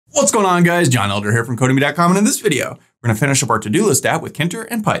What's going on, guys? John Elder here from Codemy.com, and in this video, we're going to finish up our to-do list app with Tkinter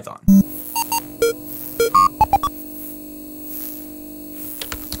and Python.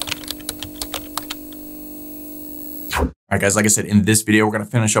 All right, guys, like I said, in this video, we're going to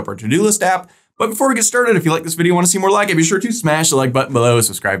finish up our to-do list app. But before we get started, if you like this video and want to see more like it, be sure to smash the like button below,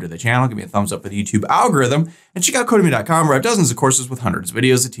 subscribe to the channel, give me a thumbs up for the YouTube algorithm, and check out Codemy.com, where I have dozens of courses with hundreds of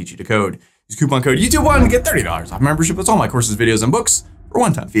videos that teach you to code. Use coupon code YouTube1 to get $30 off membership with all my courses, videos, and books for a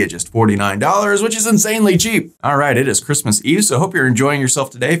one-time fee at just $49, which is insanely cheap. All right, it is Christmas Eve, so I hope you're enjoying yourself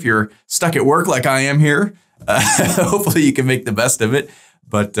today. If you're stuck at work like I am here, hopefully you can make the best of it.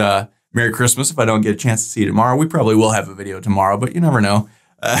 But Merry Christmas if I don't get a chance to see you tomorrow. We probably will have a video tomorrow, but you never know.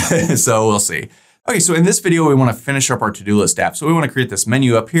 So we'll see. Okay, so in this video, we want to finish up our to-do list app. So we want to create this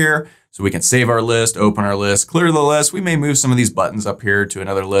menu up here so we can save our list, open our list, clear the list. We may move some of these buttons up here to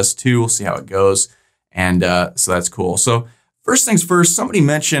another list too. We'll see how it goes. And so that's cool. So first things first, somebody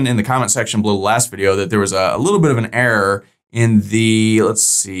mentioned in the comment section below the last video that there was a little bit of an error in the, let's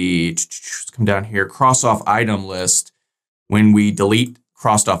see, let's come down here, cross off item list when we delete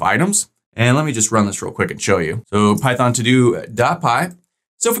crossed off items. And let me just run this real quick and show you. So Python todo.py.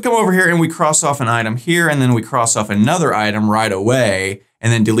 So if we come over here and we cross off an item here, and then we cross off another item right away,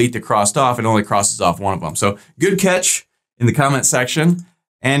 and then delete the crossed off, it only crosses off one of them. So good catch in the comment section.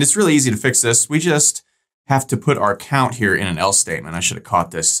 And it's really easy to fix this. We just have to put our count here in an else statement. I should have caught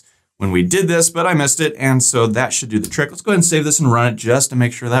this when we did this, but I missed it. And so that should do the trick. Let's go ahead and save this and run it just to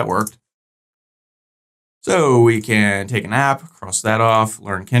make sure that worked. So we can take an app, cross that off,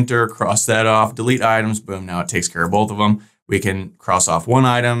 learn Tkinter, cross that off, delete items, boom, now it takes care of both of them. We can cross off one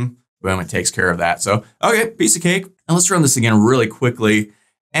item, boom, it takes care of that. So, okay, piece of cake. And let's run this again really quickly.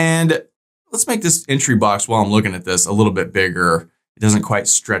 And let's make this entry box while I'm looking at this a little bit bigger. It doesn't quite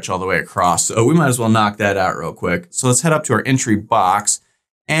stretch all the way across. So we might as well knock that out real quick. So let's head up to our entry box.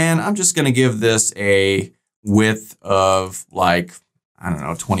 And I'm just gonna give this a width of like, I don't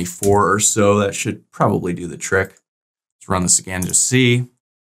know, 24 or so. That should probably do the trick. Let's run this again to see.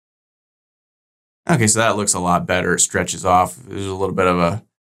 Okay, so that looks a lot better. It stretches off. There's a little bit of a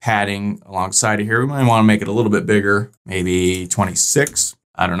padding alongside of here. We might want to make it a little bit bigger, maybe 26.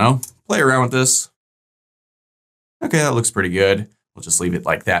 I don't know. Play around with this. Okay, that looks pretty good. We'll just leave it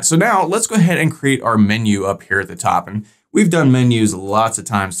like that. So now let's go ahead and create our menu up here at the top. And we've done menus lots of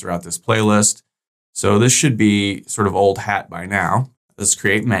times throughout this playlist. So this should be sort of old hat by now. Let's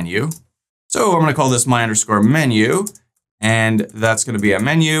create menu. So I'm going to call this my_menu. And that's going to be a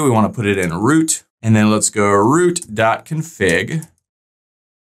menu. We want to put it in root. And then let's go root.config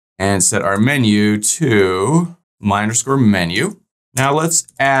and set our menu to my_menu. Now let's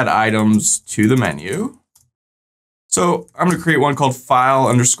add items to the menu. So I'm going to create one called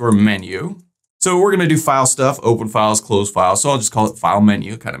file_menu. So we're going to do file stuff, open files, close files. So I'll just call it file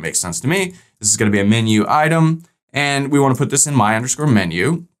menu. Kind of makes sense to me. This is going to be a menu item. And we want to put this in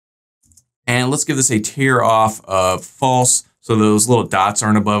my_menu. And let's give this a tier off of false. So those little dots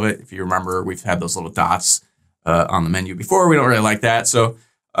aren't above it. If you remember, we've had those little dots on the menu before. We don't really like that. So,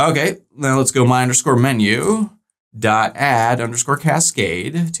 okay, now let's go my_menu dot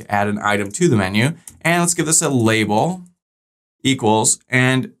add_cascade to add an item to the menu. And let's give this a label equals.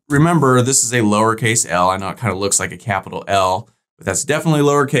 And remember, this is a lowercase l. I know it kind of looks like a capital L, but that's definitely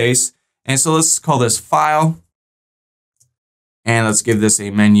lowercase. And so let's call this file. And let's give this a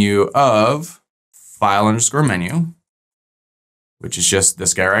menu of file_menu, which is just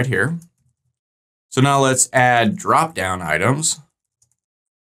this guy right here. So now let's add drop-down items.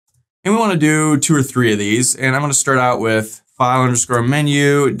 And we want to do 2 or 3 of these. And I'm going to start out with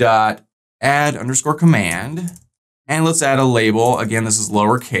file_menu dot add_command. And let's add a label. Again, this is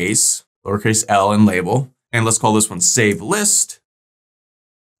lowercase L in label. And let's call this one save list.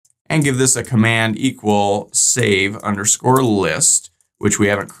 And give this a command equal save_list, which we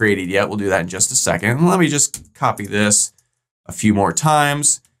haven't created yet. We'll do that in just a second. And let me just copy this a few more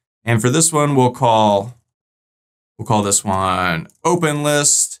times. And for this one, we'll call this one open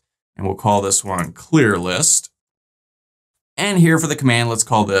list, and we'll call this one clear list. And here for the command, let's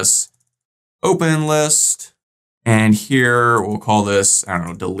call this open list. And here we'll call this, I don't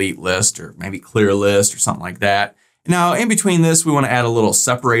know, delete list or maybe clear list or something like that. Now, in between this, we want to add a little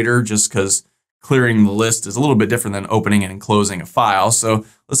separator just because clearing the list is a little bit different than opening and closing a file. So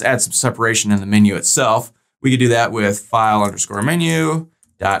let's add some separation in the menu itself. We could do that with file_menu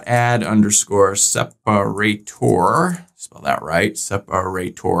dot add_separator. Spell that right,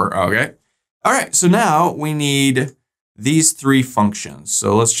 separator. Okay. All right. So now we need these 3 functions.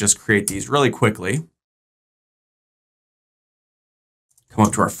 So let's just create these really quickly. Come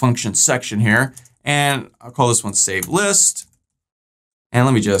up to our function section here. And I'll call this one save list. And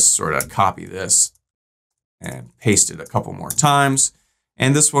let me just sort of copy this and paste it a couple more times.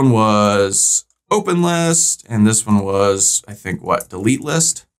 And this one was open list. And this one was, I think, what, delete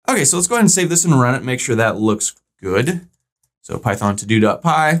list. Okay, so let's go ahead and save this and run it. Make sure that looks good. So Python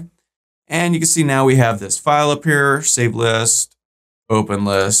todo.py. And you can see now we have this file up here, save list, open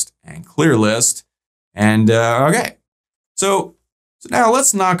list, and clear list. And okay, so now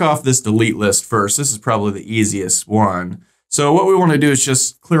let's knock off this delete list first. This is probably the easiest one. So what we want to do is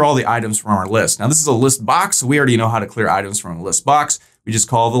just clear all the items from our list. Now this is a list box, so we already know how to clear items from a list box. We just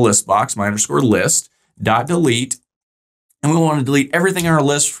call the list box my_list.delete, and we want to delete everything in our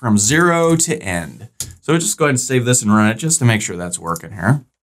list from 0 to end. So just go ahead and save this and run it just to make sure that's working here.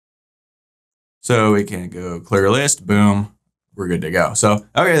 So we can go clear list, boom, we're good to go. So,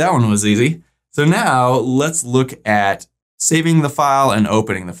 okay, that one was easy. So now let's look at saving the file and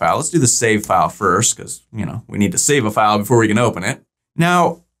opening the file. Let's do the save file first because, you know, we need to save a file before we can open it.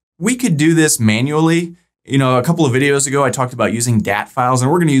 Now, we could do this manually. You know, a couple of videos ago, I talked about using DAT files, and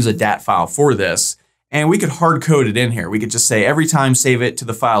we're going to use a DAT file for this. And we could hard code it in here. We could just say every time save it to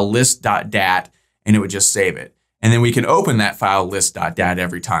the file list.dat, and it would just save it. And then we can open that file list.dat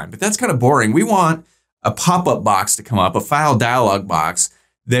every time. But that's kind of boring. We want a pop-up box to come up, a file dialog box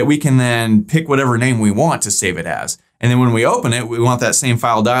that we can then pick whatever name we want to save it as. And then when we open it, we want that same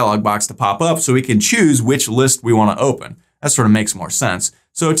file dialog box to pop up so we can choose which list we want to open. That sort of makes more sense.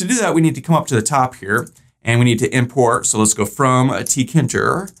 So to do that, we need to come up to the top here and we need to import. So let's go from a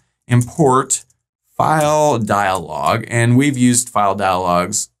Tkinter, import file dialog. And we've used file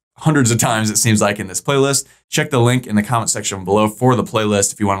dialogs hundreds of times, it seems like, in this playlist. Check the link in the comment section below for the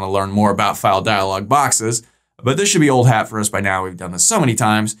playlist if you want to learn more about file dialog boxes. But this should be old hat for us by now. We've done this so many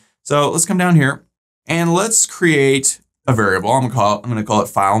times. So let's come down here and let's create a variable. I'm going to call it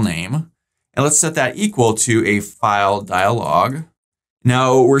file name. And let's set that equal to a file dialog.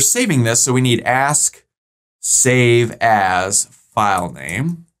 Now we're saving this, so we need ask save as file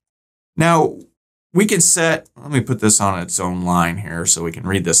name. Now, we can set, let me put this on its own line here so we can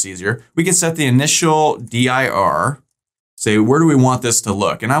read this easier. We can set the initial dir, say where do we want this to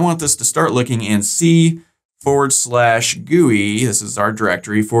look? And I want this to start looking in C/GUI, this is our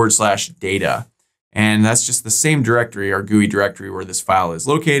directory, /data. And that's just the same directory, our GUI directory where this file is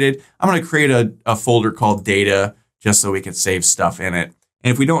located. I'm going to create a folder called data just so we can save stuff in it.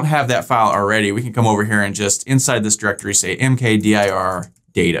 And if we don't have that file already, we can come over here and just inside this directory say mkdir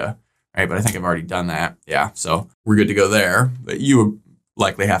data. Right, but I think I've already done that. Yeah, so we're good to go there, but you would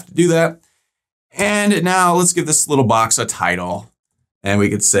likely have to do that. And now let's give this little box a title, and we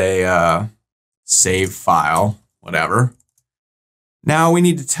could say save file, whatever. Now we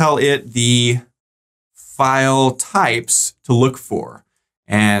need to tell it the file types to look for.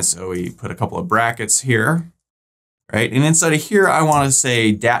 And so we put a couple of brackets here, right? And inside of here, I want to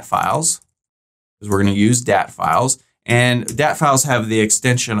say DAT files, because we're going to use DAT files. And DAT files have the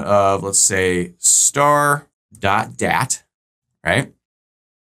extension of, let's say, star.dat, right?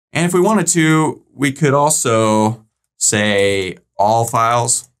 And if we wanted to, we could also say all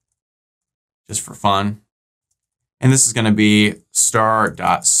files, just for fun. And this is going to be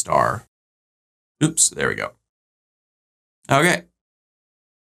star.star. Oops, there we go. Okay.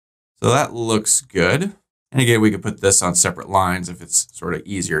 So that looks good. And again, we could put this on separate lines if it's sort of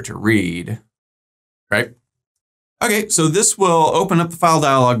easier to read, right? Okay, so this will open up the file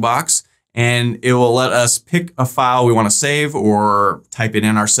dialog box and it will let us pick a file we want to save or type it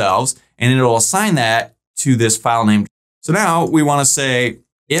in ourselves, and it will assign that to this file name. So now we want to say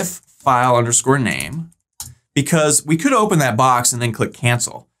if file underscore name, because we could open that box and then click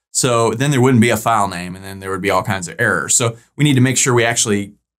cancel. So then there wouldn't be a file name and then there would be all kinds of errors. So we need to make sure we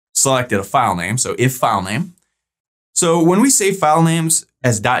actually selected a file name. So if file name. So when we save file names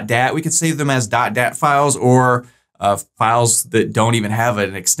as .dat, we could save them as .dat files or files that don't even have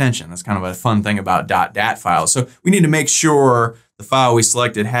an extension. That's kind of a fun thing about .dat files. So we need to make sure the file we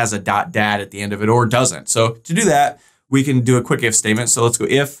selected has a .dat at the end of it or doesn't. So to do that, we can do a quick if statement. So let's go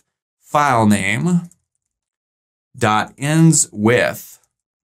if file name dot ends with,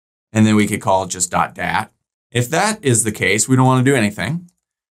 and then we could call it just .dat. If that is the case, we don't want to do anything.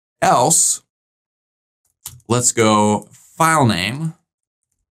 Else, let's go file name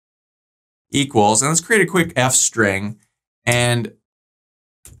equals, and let's create a quick F string. And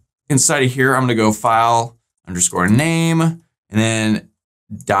inside of here, I'm going to go file underscore name and then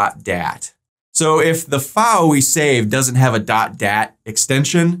 .dat. So if the file we save doesn't have a .dat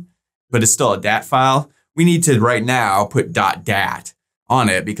extension, but it's still a DAT file, we need to right now put .dat on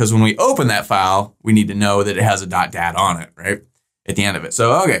it, because when we open that file, we need to know that it has a .dat on it, right? At the end of it.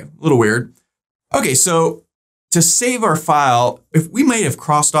 So, okay, a little weird. Okay, so to save our file, if we may have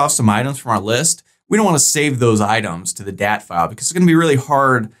crossed off some items from our list, we don't want to save those items to the DAT file because it's going to be really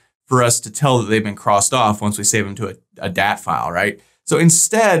hard for us to tell that they've been crossed off once we save them to a DAT file, right? So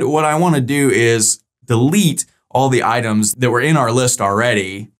instead, what I want to do is delete all the items that were in our list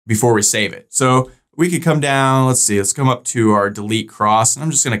already before we save it. So we could come down, let's see, let's come up to our delete cross, and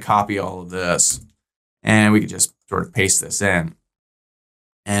I'm just going to copy all of this. And we could just sort of paste this in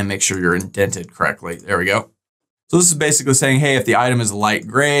and make sure you're indented correctly. There we go. So this is basically saying, hey, if the item is light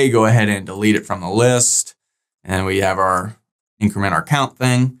gray, go ahead and delete it from the list. And we have our increment our count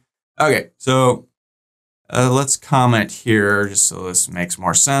thing. Okay, so let's comment here just so this makes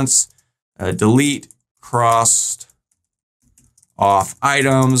more sense. Delete crossed off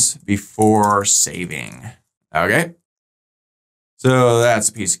items before saving. Okay, so that's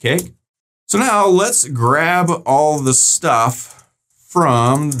a piece of cake. So now let's grab all the stuff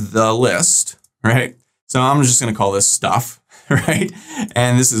from the list, right? So I'm just going to call this stuff, right?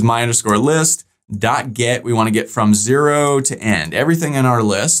 And this is my underscore list dot get. We want to get from 0 to end, everything in our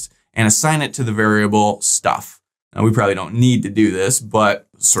list, and assign it to the variable stuff. Now we probably don't need to do this, but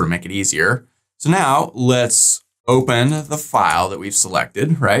sort of make it easier. So now let's open the file that we've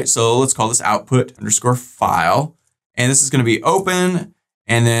selected, right? So let's call this output underscore file. And this is going to be open.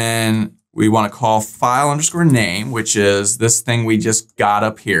 And then we want to call file underscore name, which is this thing we just got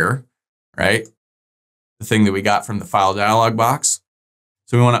up here, right? The thing that we got from the file dialog box.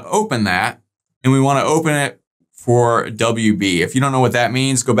 So we want to open that, and we want to open it for WB. If you don't know what that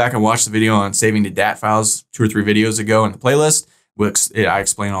means, go back and watch the video on saving to DAT files 2 or 3 videos ago in the playlist. I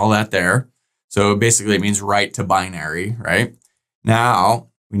explain all that there. So basically it means write to binary, right? Now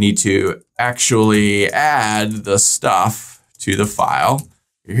we need to actually add the stuff to the file.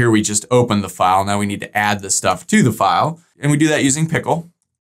 Here we just opened the file. Now we need to add the stuff to the file. And we do that using pickle.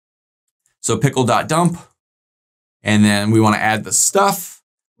 So pickle.dump. And then we want to add the stuff.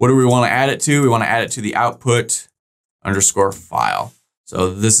 What do we want to add it to? We want to add it to the output underscore file.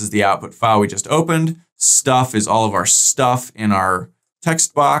 So this is the output file we just opened. Stuff is all of our stuff in our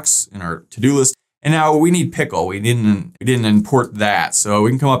text box, in our to-do list. And now we need pickle. We didn't import that. So we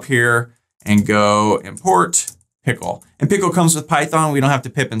can come up here and go import pickle. And pickle comes with Python. We don't have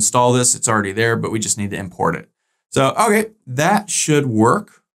to pip install this. It's already there, but we just need to import it. So, okay, that should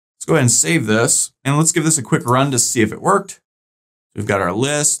work. Let's go ahead and save this, and let's give this a quick run to see if it worked. We've got our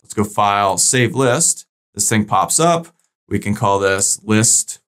list. Let's go File, Save List. This thing pops up. We can call this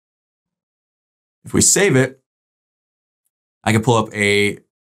list. If we save it, I can pull up a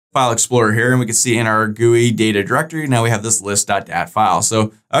file explorer here, and we can see in our GUI data directory, now we have this list.dat file.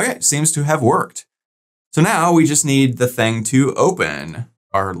 So, okay, seems to have worked. So now we just need the thing to open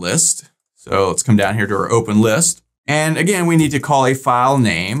our list. So let's come down here to our open list. And again, we need to call a file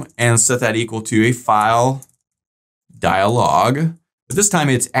name and set that equal to a file dialog. But this time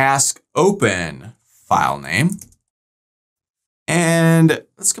it's ask open file name. And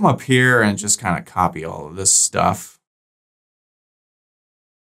let's come up here and just kind of copy all of this stuff.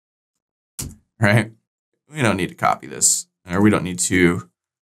 Right? We don't need to copy this, or we don't need to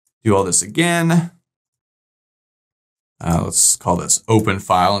do all this again. Let's call this open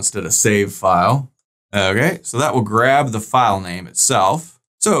file instead of save file. Okay, so that will grab the file name itself.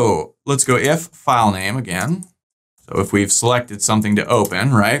 So let's go if file name again. So if we've selected something to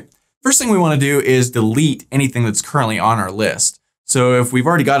open, right? First thing we want to do is delete anything that's currently on our list. So if we've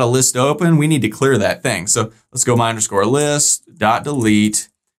already got a list open, we need to clear that thing. So let's go my underscore list dot delete.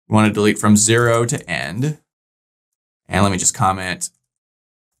 We want to delete from 0 to end. And let me just comment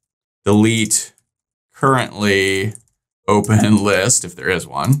delete currently open list if there is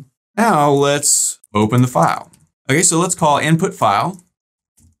one. Now let's open the file. Okay, so let's call input file.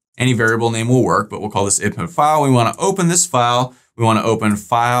 Any variable name will work, but we'll call this input file. We want to open this file. We want to open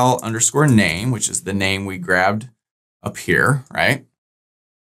file underscore name, which is the name we grabbed up here, right?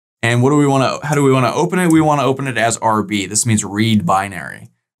 And what do we want to, how do we want to open it? We want to open it as RB. This means read binary,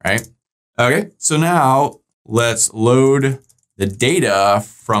 right? Okay, so now let's load the data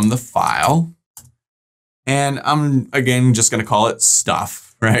from the file. And I'm, again, just going to call it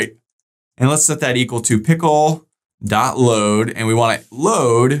stuff, right? And let's set that equal to pickle.load. And we want to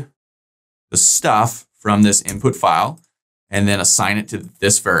load the stuff from this input file and then assign it to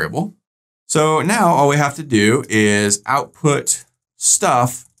this variable. So now all we have to do is output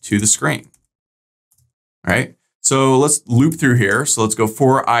stuff to the screen, right? So let's loop through here. So let's go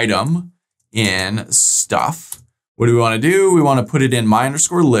for item in stuff. What do we want to do? We want to put it in my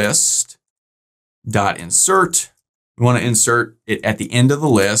underscore list dot insert. We want to insert it at the end of the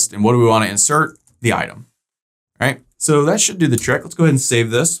list. And what do we want to insert? The item, right? So that should do the trick. Let's go ahead and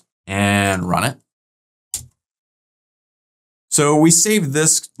save this and run it. So we saved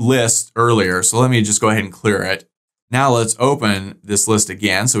this list earlier. So let me just go ahead and clear it. Now let's open this list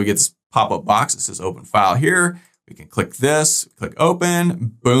again. So we get this pop-up box that says open file here. We can click this, click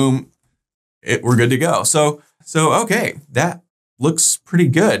open, boom. We're good to go. So okay, that looks pretty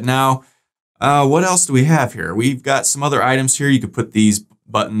good. Now, what else do we have here? We've got some other items here. You could put these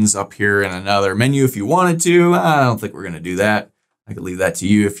buttons up here in another menu if you wanted to. I don't think we're going to do that. I could leave that to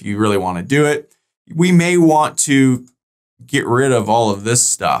you if you really want to do it. We may want to get rid of all of this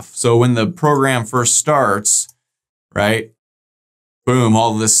stuff. So when the program first starts, right? Boom,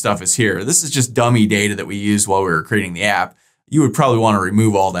 all of this stuff is here. This is just dummy data that we used while we were creating the app. You would probably want to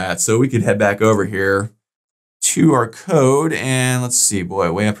remove all that. So we could head back over here to our code and let's see,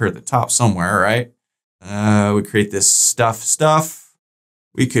 boy, way up here at the top somewhere, right? We create this stuff.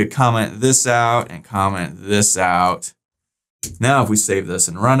 We could comment this out and comment this out. Now, if we save this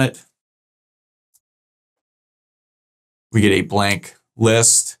and run it, we get a blank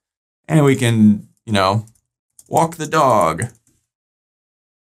list and we can, walk the dog,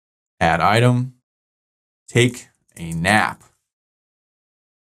 add item, take a nap,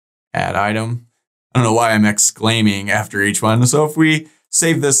 add item. I don't know why I'm exclaiming after each one. So if we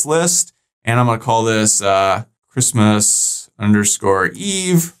save this list and I'm going to call this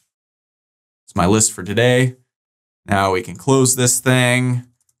Christmas_Eve. It's my list for today. Now we can close this thing,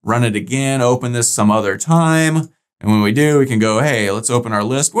 run it again, open this some other time. And when we do, we can go, hey, let's open our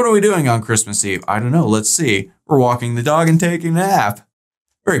list. What are we doing on Christmas Eve? I don't know. Let's see. We're walking the dog and taking a nap.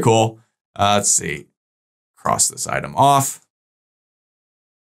 Very cool. Let's see. Cross this item off.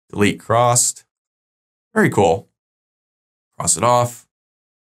 Delete crossed. Very cool. Cross it off.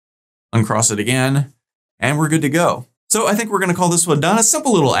 Uncross it again. And we're good to go. So I think we're going to call this one done. A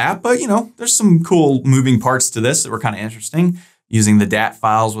simple little app, but there's some cool moving parts to this that were kind of interesting. Using the DAT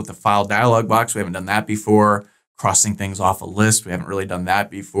files with the file dialog box. We haven't done that before. Crossing things off a list. We haven't really done that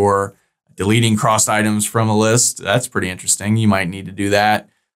before. Deleting crossed items from a list. That's pretty interesting. You might need to do that.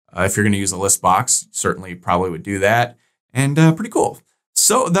 If you're going to use a list box, certainly probably would do that. And pretty cool.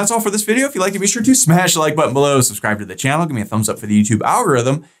 So that's all for this video. If you liked it, be sure to smash the like button below, subscribe to the channel, give me a thumbs up for the YouTube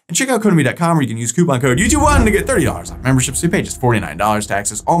algorithm, and check out Codemy.com where you can use coupon code YouTube1 to get $30 off memberships. We pay just $49 to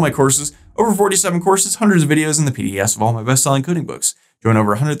access all my courses, over 47 courses, hundreds of videos, and the PDFs of all my best-selling coding books. Join over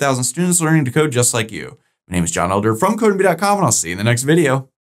 100,000 students learning to code just like you. My name is John Elder from Codemy.com, and I'll see you in the next video.